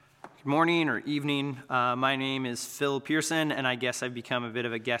Good morning or evening. My name is Phil Pearson, and I guess I've become a bit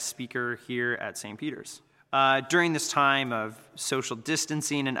of a guest speaker here at St. Peter's. During this time of social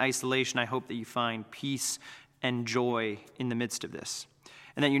distancing and isolation, I hope that you find peace and joy in the midst of this,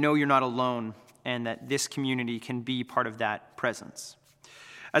 and that you know you're not alone, and that this community can be part of that presence.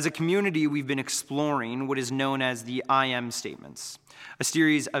 As a community, we've been exploring what is known as the I Am statements, a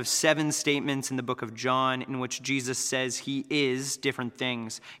series of 7 statements in the book of John in which Jesus says he is different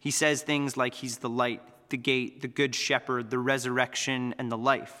things. He says things like he's the light, the gate, the good shepherd, the resurrection, and the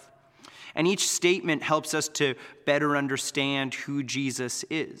life. And each statement helps us to better understand who Jesus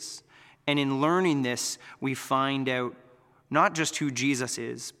is. And in learning this, we find out not just who Jesus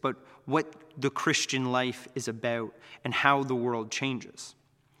is, but what the Christian life is about and how the world changes.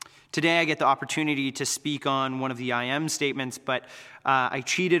 Today I get the opportunity to speak on one of the I Am statements, but I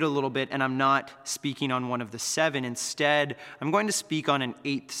cheated a little bit and I'm not speaking on one of the 7. Instead, I'm going to speak on an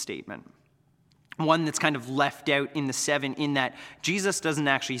 8th statement, one that's kind of left out in the 7 in that Jesus doesn't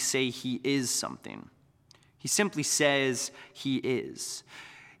actually say he is something. He simply says he is.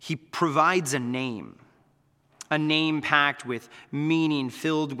 He provides a name packed with meaning,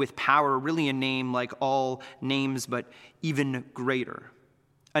 filled with power, really a name like all names, but even greater.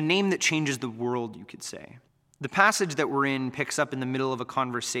 A name that changes the world, you could say. The passage that we're in picks up in the middle of a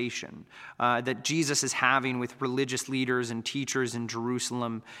conversation that Jesus is having with religious leaders and teachers in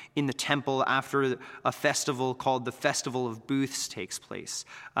Jerusalem in the temple after a festival called the Festival of Booths takes place.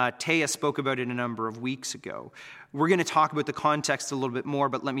 Taya spoke about it a number of weeks ago. We're going to talk about the context a little bit more,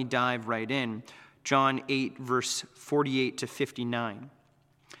 but let me dive right in. John 8, verse 48 to 59.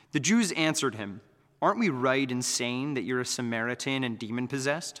 The Jews answered him, "Aren't we right in saying that you're a Samaritan and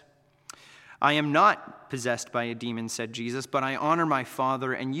demon-possessed?" "I am not possessed by a demon," said Jesus, "but I honor my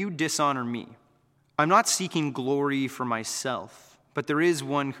Father, and you dishonor me. I'm not seeking glory for myself, but there is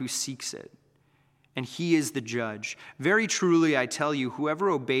one who seeks it, and he is the judge. Very truly, I tell you, whoever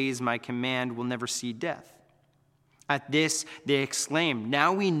obeys my command will never see death." At this, they exclaimed,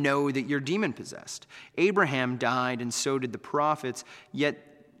 "Now we know that you're demon-possessed. Abraham died, and so did the prophets, yet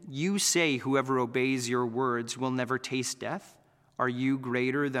you say whoever obeys your words will never taste death. Are you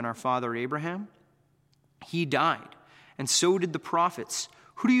greater than our father Abraham? He died, and so did the prophets.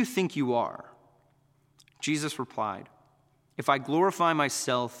 Who do you think you are?" Jesus replied, "If I glorify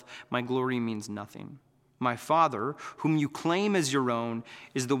myself, my glory means nothing. My Father, whom you claim as your own,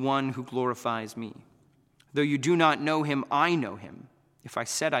 is the one who glorifies me. Though you do not know him, I know him. If I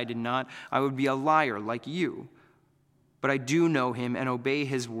said I did not, I would be a liar like you. But I do know him and obey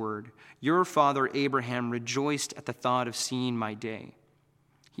his word. Your father Abraham rejoiced at the thought of seeing my day.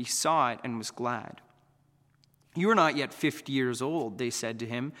 He saw it and was glad." "You are not yet 50 years old," they said to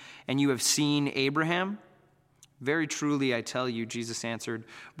him, "and you have seen Abraham?" "Very truly, I tell you," Jesus answered,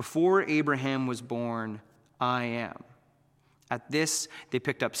 "before Abraham was born, I am." At this, they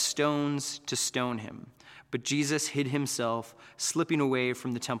picked up stones to stone him, but Jesus hid himself, slipping away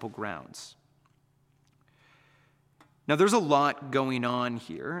from the temple grounds. Now, there's a lot going on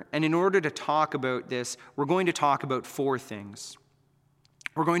here, and in order to talk about this, we're going to talk about 4 things.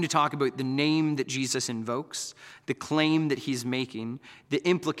 We're going to talk about the name that Jesus invokes, the claim that he's making, the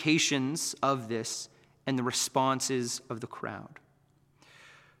implications of this, and the responses of the crowd.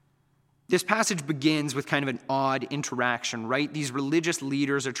 This passage begins with kind of an odd interaction, right? These religious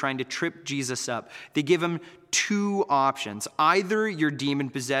leaders are trying to trip Jesus up. They give him 2 options. Either you're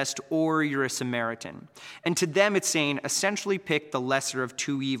demon-possessed or you're a Samaritan. And to them it's saying, essentially pick the lesser of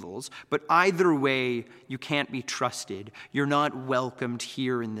 2 evils, but either way, you can't be trusted. You're not welcomed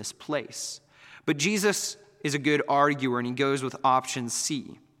here in this place. But Jesus is a good arguer, and he goes with option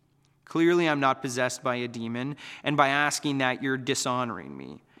C. Clearly, I'm not possessed by a demon, and by asking that, you're dishonoring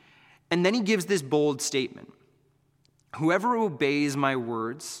me. And then he gives this bold statement: "Whoever obeys my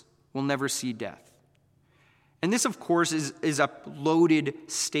words will never see death." And this, of course, is a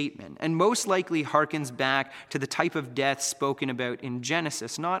loaded statement, and most likely harkens back to the type of death spoken about in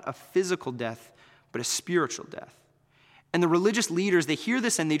Genesis, not a physical death, but a spiritual death. And the religious leaders, they hear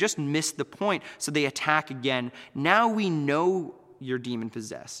this and they just miss the point, so they attack again. "Now we know you're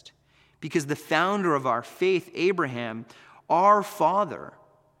demon-possessed, because the founder of our faith, Abraham, our father,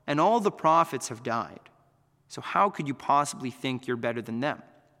 and all the prophets have died. So how could you possibly think you're better than them?"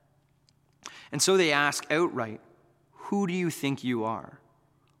 And so they ask outright, "Who do you think you are?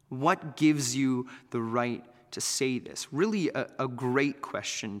 What gives you the right to say this?" Really a great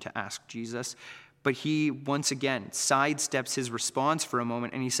question to ask Jesus. But he, once again, sidesteps his response for a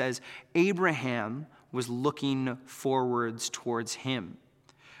moment, and he says, Abraham was looking forwards towards him.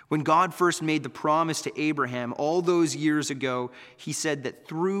 When God first made the promise to Abraham all those years ago, he said that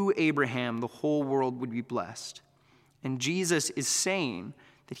through Abraham, the whole world would be blessed. And Jesus is saying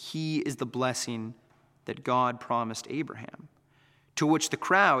that he is the blessing that God promised Abraham. To which the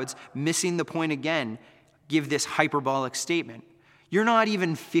crowds, missing the point again, give this hyperbolic statement. You're not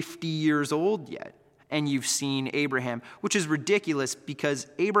even 50 years old yet, and you've seen Abraham, which is ridiculous because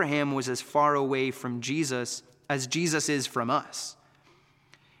Abraham was as far away from Jesus as Jesus is from us.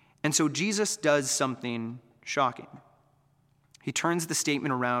 And so Jesus does something shocking. He turns the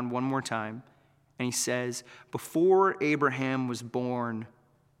statement around one more time, and he says, "Before Abraham was born,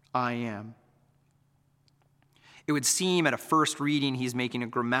 I am." It would seem at a first reading he's making a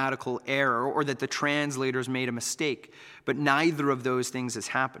grammatical error or that the translators made a mistake, but neither of those things is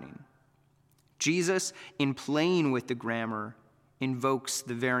happening. Jesus, in playing with the grammar, invokes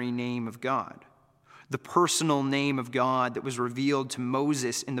the very name of God, the personal name of God that was revealed to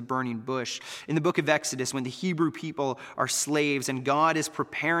Moses in the burning bush. In the book of Exodus, when the Hebrew people are slaves and God is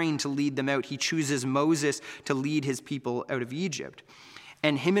preparing to lead them out, he chooses Moses to lead his people out of Egypt.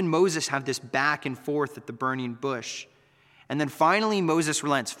 And him and Moses have this back and forth at the burning bush. And then finally Moses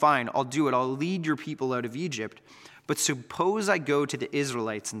relents. Fine, I'll do it. I'll lead your people out of Egypt. But suppose I go to the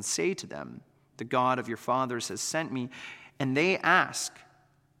Israelites and say to them, the God of your fathers has sent me, and they ask,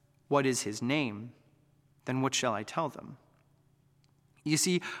 what is his name? Then what shall I tell them? You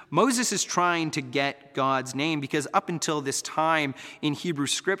see, Moses is trying to get God's name because up until this time in Hebrew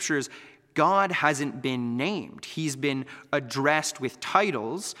scriptures, God hasn't been named. He's been addressed with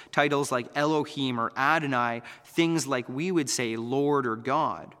titles like Elohim or Adonai, things like we would say Lord or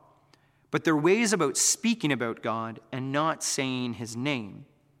God. But there are ways about speaking about God and not saying his name.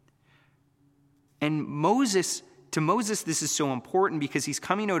 And to Moses, this is so important because he's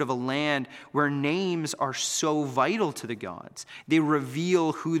coming out of a land where names are so vital to the gods. They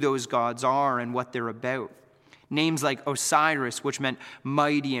reveal who those gods are and what they're about. Names like Osiris, which meant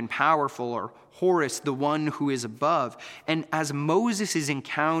mighty and powerful, or Horus, the one who is above. And as Moses is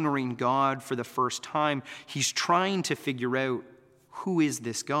encountering God for the first time, he's trying to figure out, who is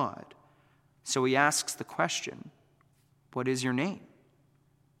this God? So he asks the question, what is your name?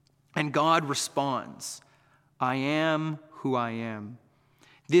 And God responds, I am who I am.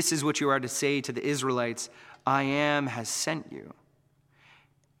 This is what you are to say to the Israelites, I am has sent you.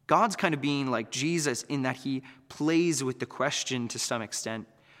 God's kind of being like Jesus in that he plays with the question to some extent.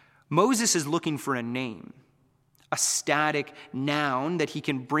 Moses is looking for a name, a static noun that he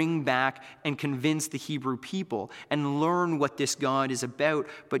can bring back and convince the Hebrew people and learn what this God is about.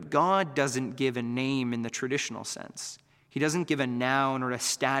 But God doesn't give a name in the traditional sense. He doesn't give a noun or a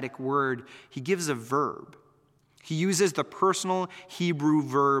static word. He gives a verb. He uses the personal Hebrew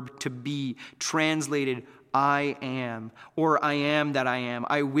verb to be, translated I am, or I am that I am.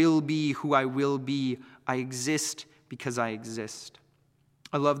 I will be who I will be. I exist because I exist.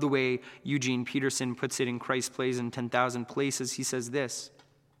 I love the way Eugene Peterson puts it in Christ Plays in 10,000 Places. He says this,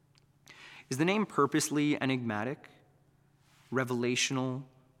 is the name purposely enigmatic, revelational,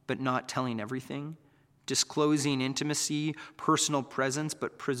 but not telling everything, disclosing intimacy, personal presence,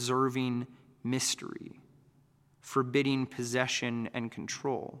 but preserving mystery, forbidding possession and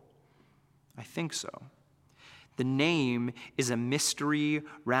control? I think so. The name is a mystery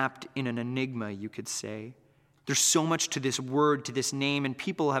wrapped in an enigma, you could say. There's so much to this word, to this name, and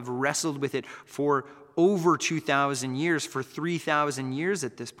people have wrestled with it for over 2,000 years, for 3,000 years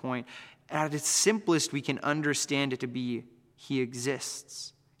at this point. At its simplest, we can understand it to be, he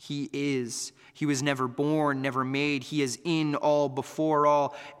exists. He is. He was never born, never made. He is in all, before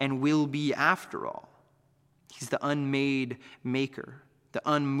all, and will be after all. He's the unmade maker, the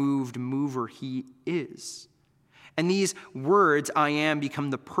unmoved mover. He is. And these words, I am, become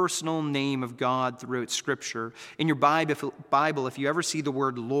the personal name of God throughout Scripture. In your Bible, if you ever see the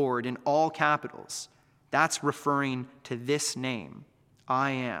word Lord in all capitals, that's referring to this name,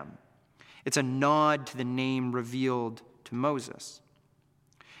 I am. It's a nod to the name revealed to Moses.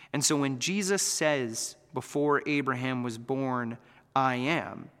 And so when Jesus says, before Abraham was born, I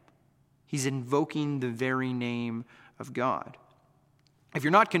am, he's invoking the very name of God. If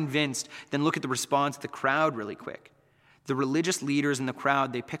you're not convinced, then look at the response of the crowd really quick. The religious leaders in the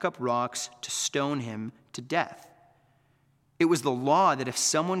crowd, they pick up rocks to stone him to death. It was the law that if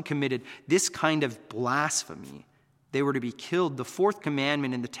someone committed this kind of blasphemy, they were to be killed. The fourth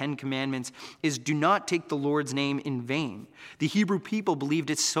commandment in the 10 Commandments is do not take the Lord's name in vain. The Hebrew people believed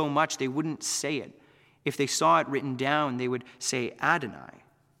it so much they wouldn't say it. If they saw it written down, they would say Adonai.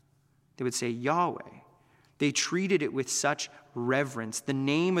 They would say Yahweh. They treated it with such reverence. The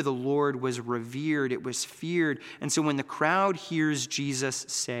name of the Lord was revered. It was feared. And so when the crowd hears Jesus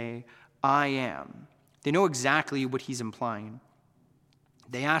say, "I am," they know exactly what he's implying.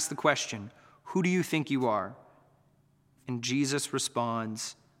 They ask the question, "Who do you think you are?" And Jesus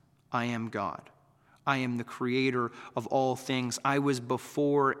responds, "I am God. I am the creator of all things. I was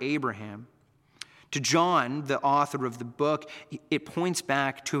before Abraham." To John, the author of the book, it points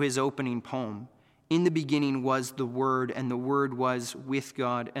back to his opening poem. In the beginning was the Word, and the Word was with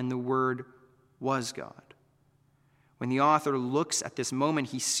God, and the Word was God. When the author looks at this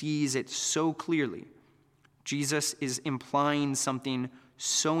moment, he sees it so clearly. Jesus is implying something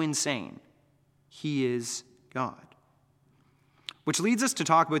so insane. He is God. Which leads us to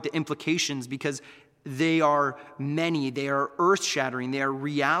talk about the implications, because they are many, they are earth-shattering, they are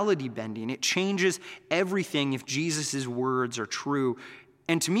reality-bending. It changes everything if Jesus' words are true.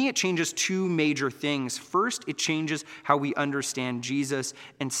 And to me, it changes two major things. First, it changes how we understand Jesus.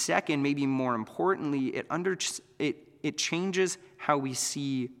 And second, maybe more importantly, it changes how we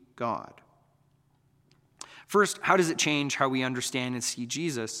see God. First, how does it change how we understand and see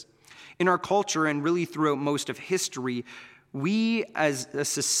Jesus? In our culture, and really throughout most of history, we as a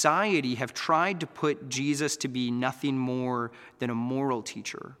society have tried to put Jesus to be nothing more than a moral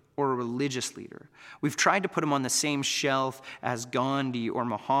teacher or a religious leader. We've tried to put him on the same shelf as Gandhi or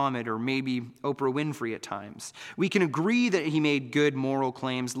Muhammad or maybe Oprah Winfrey at times. We can agree that he made good moral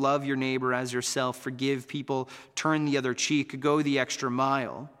claims: love your neighbor as yourself, forgive people, turn the other cheek, go the extra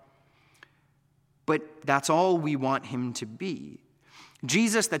mile. But that's all we want him to be.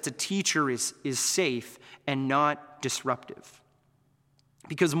 Jesus that's a teacher is safe and not disruptive.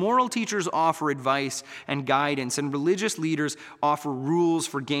 Because moral teachers offer advice and guidance, and religious leaders offer rules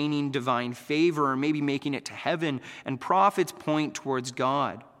for gaining divine favor or maybe making it to heaven, and prophets point towards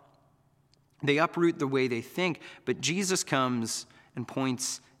God. They uproot the way they think, but Jesus comes and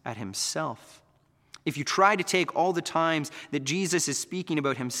points at himself. If you try to take all the times that Jesus is speaking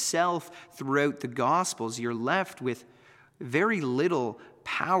about himself throughout the Gospels, you're left with very little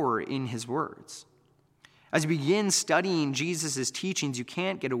power in his words. As you begin studying Jesus' teachings, you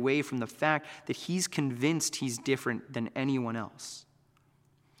can't get away from the fact that he's convinced he's different than anyone else.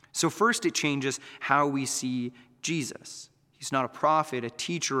 So first, it changes how we see Jesus. He's not a prophet, a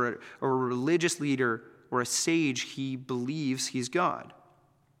teacher, or a religious leader, or a sage. He believes he's God.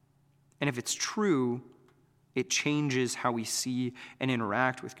 And if it's true, it changes how we see and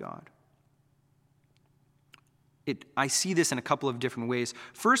interact with God. I see this in a couple of different ways.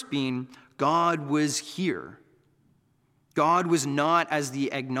 First being, God was here. God was not, as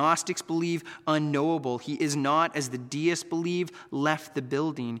the agnostics believe, unknowable. He is not, as the deists believe, left the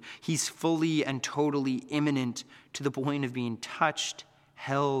building. He's fully and totally immanent to the point of being touched,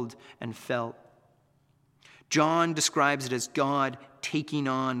 held, and felt. John describes it as God taking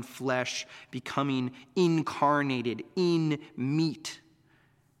on flesh, becoming incarnated in meat.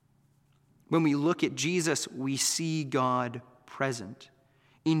 When we look at Jesus, we see God present.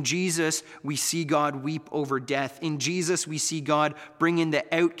 In Jesus, we see God weep over death. In Jesus, we see God bring in the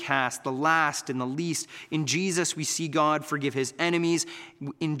outcast, the last and the least. In Jesus, we see God forgive his enemies.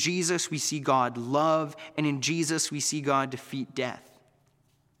 In Jesus, we see God love. And in Jesus, we see God defeat death.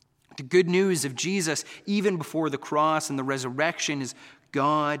 The good news of Jesus, even before the cross and the resurrection, is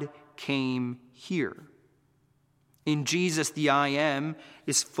God came here. In Jesus, the I am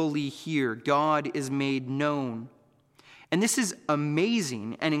is fully here. God is made known. And this is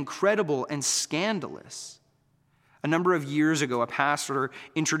amazing and incredible and scandalous. A number of years ago, a pastor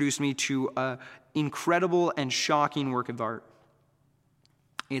introduced me to an incredible and shocking work of art.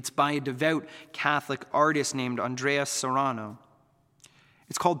 It's by a devout Catholic artist named Andrea Serrano.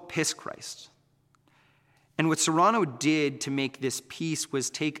 It's called Piss Christ. And what Serrano did to make this piece was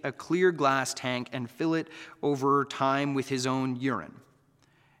take a clear glass tank and fill it over time with his own urine.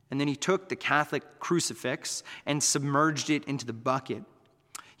 And then he took the Catholic crucifix and submerged it into the bucket.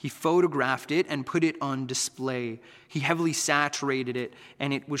 He photographed it and put it on display. He heavily saturated it,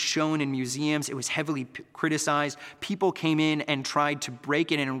 and it was shown in museums. It was heavily criticized. People came in and tried to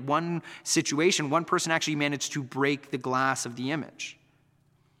break it. And in one situation, one person actually managed to break the glass of the image.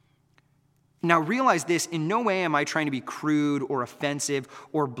 Now realize this, in no way am I trying to be crude or offensive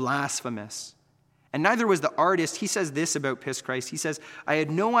or blasphemous. And neither was the artist. He says this about Piss Christ. He says, I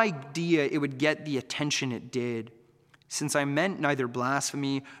had no idea it would get the attention it did, since I meant neither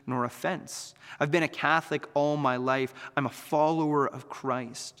blasphemy nor offense. I've been a Catholic all my life. I'm a follower of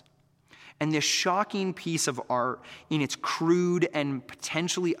Christ. And this shocking piece of art, in its crude and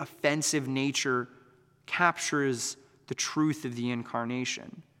potentially offensive nature, captures the truth of the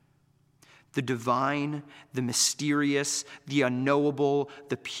incarnation. The divine, the mysterious, the unknowable,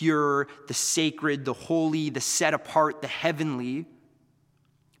 the pure, the sacred, the holy, the set apart, the heavenly,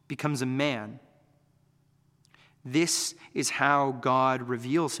 becomes a man. This is how God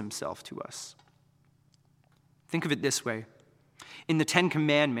reveals himself to us. Think of it this way. In the Ten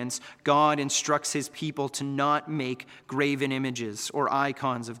Commandments, God instructs his people to not make graven images or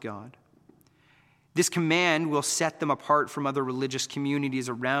icons of God. This command will set them apart from other religious communities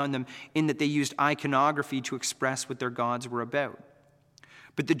around them in that they used iconography to express what their gods were about.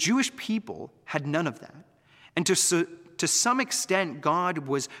 But the Jewish people had none of that. And to some extent, God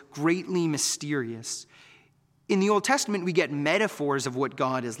was greatly mysterious. In the Old Testament, we get metaphors of what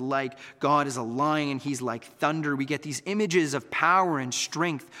God is like. God is a lion, he's like thunder. We get these images of power and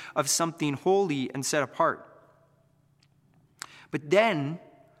strength, of something holy and set apart. But then,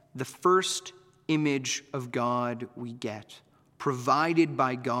 the first image of God we get, provided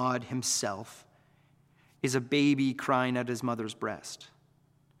by God himself, is a baby crying at his mother's breast.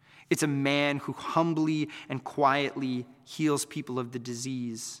 It's a man who humbly and quietly heals people of the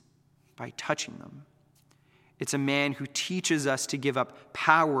disease by touching them. It's a man who teaches us to give up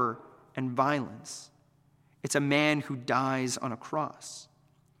power and violence. It's a man who dies on a cross.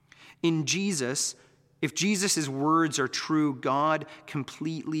 In Jesus, if Jesus' words are true, God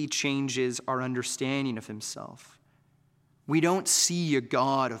completely changes our understanding of himself. We don't see a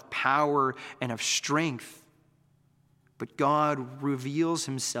God of power and of strength, but God reveals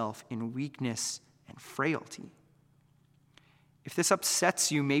himself in weakness and frailty. If this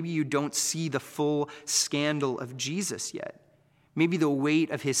upsets you, maybe you don't see the full scandal of Jesus yet. Maybe the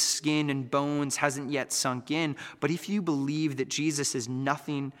weight of his skin and bones hasn't yet sunk in, but if you believe that Jesus is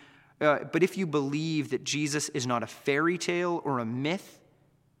nothing, if you believe that Jesus is not a fairy tale or a myth,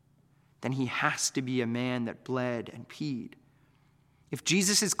 then he has to be a man that bled and peed. If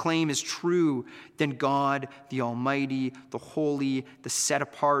Jesus' claim is true, then God, the Almighty, the Holy, the set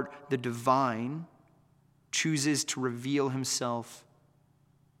apart, the divine, chooses to reveal himself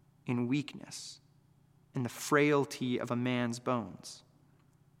in weakness, in the frailty of a man's bones.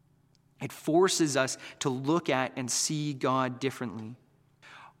 It forces us to look at and see God differently.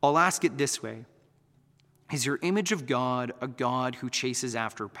 I'll ask it this way. Is your image of God a God who chases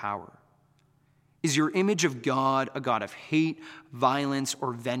after power? Is your image of God a God of hate, violence,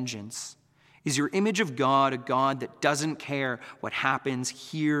 or vengeance? Is your image of God a God that doesn't care what happens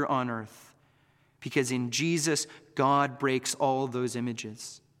here on earth? Because in Jesus, God breaks all those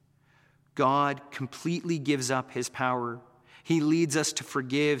images. God completely gives up his power. He leads us to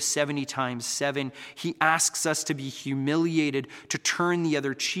forgive 70 times 7. He asks us to be humiliated, to turn the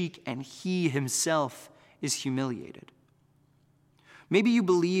other cheek, and he himself is humiliated. Maybe you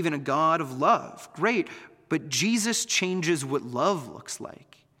believe in a God of love. Great, but Jesus changes what love looks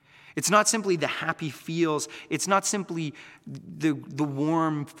like. It's not simply the happy feels. It's not simply the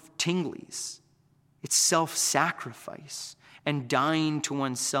warm tinglies. It's self-sacrifice and dying to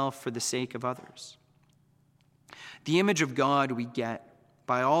oneself for the sake of others. The image of God we get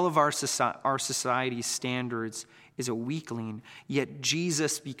by all of our society's standards is a weakling, yet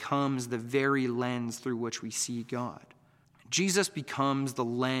Jesus becomes the very lens through which we see God. Jesus becomes the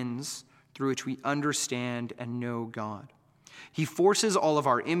lens through which we understand and know God. He forces all of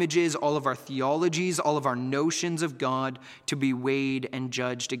our images, all of our theologies, all of our notions of God to be weighed and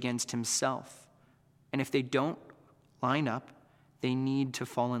judged against himself. And if they don't line up, they need to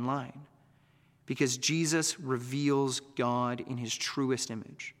fall in line. Because Jesus reveals God in his truest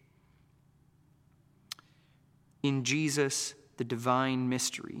image. In Jesus, the divine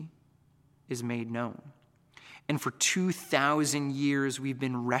mystery is made known. And for 2,000 years, we've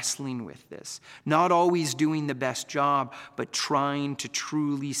been wrestling with this. Not always doing the best job, but trying to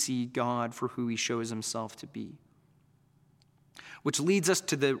truly see God for who he shows himself to be. Which leads us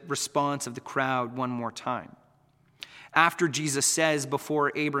to the response of the crowd one more time. After Jesus says,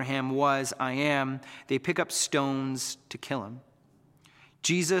 before Abraham was, I am, they pick up stones to kill him.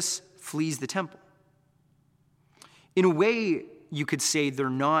 Jesus flees the temple. In a way, you could say they're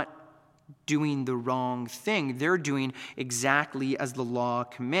not doing the wrong thing. They're doing exactly as the law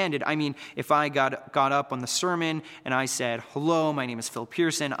commanded. I mean, if I got up on the sermon and I said, hello, my name is Phil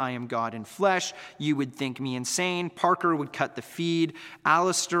Pearson, I am God in flesh, you would think me insane. Parker would cut the feed.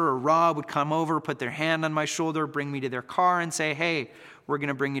 Alistair or Rob would come over, put their hand on my shoulder, bring me to their car and say, hey, we're going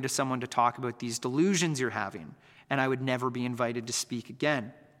to bring you to someone to talk about these delusions you're having. And I would never be invited to speak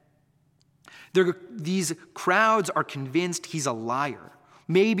again. These crowds are convinced he's a liar,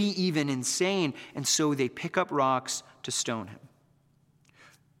 maybe even insane, and so they pick up rocks to stone him.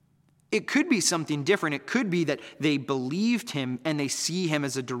 It could be something different. It could be that they believed him and they see him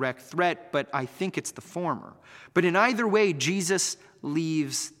as a direct threat, but I think it's the former. But in either way, Jesus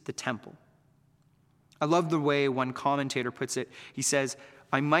leaves the temple. I love the way one commentator puts it. He says,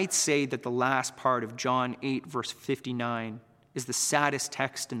 I might say that the last part of John 8, verse 59 is the saddest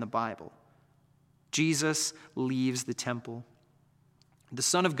text in the Bible. Jesus leaves the temple. The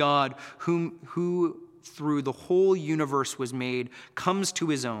Son of God, who through the whole universe was made, comes to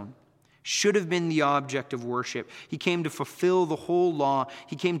his own, should have been the object of worship. He came to fulfill the whole law.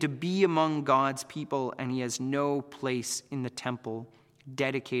 He came to be among God's people, and he has no place in the temple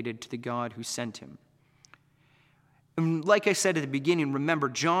dedicated to the God who sent him. And like I said at the beginning, remember,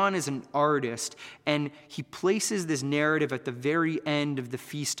 John is an artist, and he places this narrative at the very end of the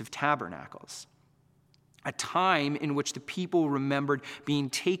Feast of Tabernacles, a time in which the people remembered being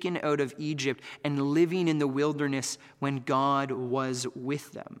taken out of Egypt and living in the wilderness when God was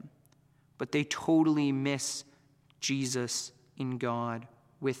with them. But they totally miss Jesus in God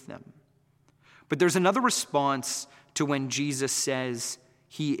with them. But there's another response to when Jesus says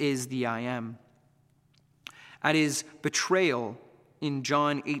he is the I am. At his betrayal in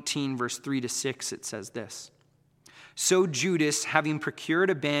John 18, verse 3-6, it says this. So Judas, having procured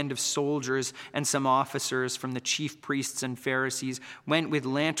a band of soldiers and some officers from the chief priests and Pharisees, went with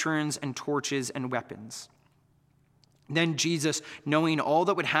lanterns and torches and weapons. Then Jesus, knowing all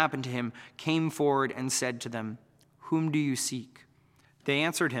that would happen to him, came forward and said to them, Whom do you seek? They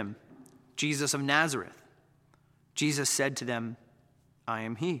answered him, Jesus of Nazareth. Jesus said to them, I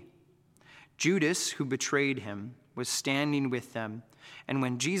am he. Judas, who betrayed him, was standing with them, and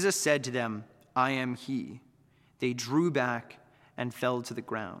when Jesus said to them, I am he, they drew back and fell to the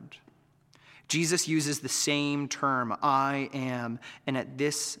ground. Jesus uses the same term, I am, and at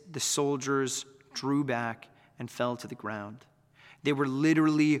this the soldiers drew back and fell to the ground. They were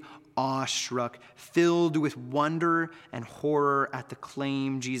literally awestruck, filled with wonder and horror at the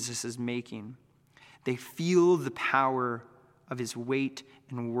claim Jesus is making. They feel the power of his weight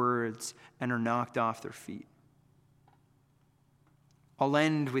and words and are knocked off their feet. I'll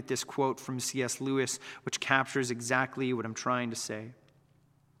end with this quote from C.S. Lewis, which captures exactly what I'm trying to say.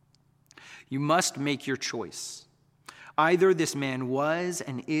 You must make your choice. Either this man was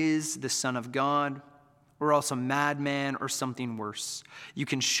and is the Son of God, or else a madman or something worse. You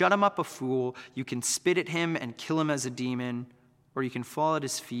can shut him up a fool, you can spit at him and kill him as a demon, or you can fall at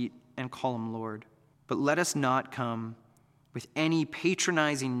his feet and call him Lord. But let us not come with any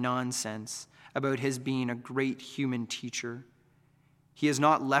patronizing nonsense about his being a great human teacher. He has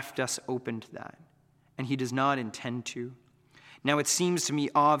not left us open to that, and he does not intend to. Now it seems to me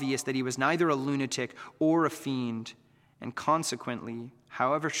obvious that he was neither a lunatic or a fiend, and consequently,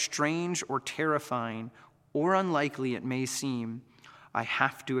 however strange or terrifying or unlikely it may seem, I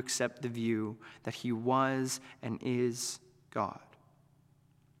have to accept the view that he was and is God.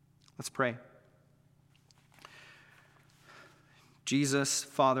 Let's pray. Jesus,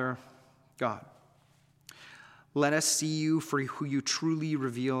 Father, God, let us see you for who you truly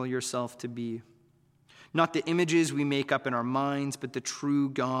reveal yourself to be. Not the images we make up in our minds, but the true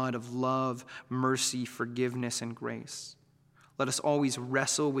God of love, mercy, forgiveness, and grace. Let us always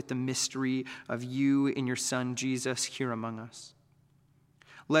wrestle with the mystery of you in your Son, Jesus, here among us.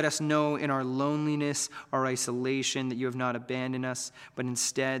 Let us know in our loneliness, our isolation, that you have not abandoned us, but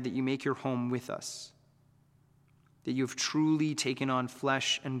instead that you make your home with us, that you have truly taken on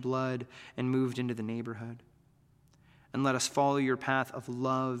flesh and blood and moved into the neighborhood. And let us follow your path of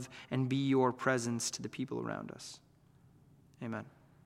love and be your presence to the people around us. Amen.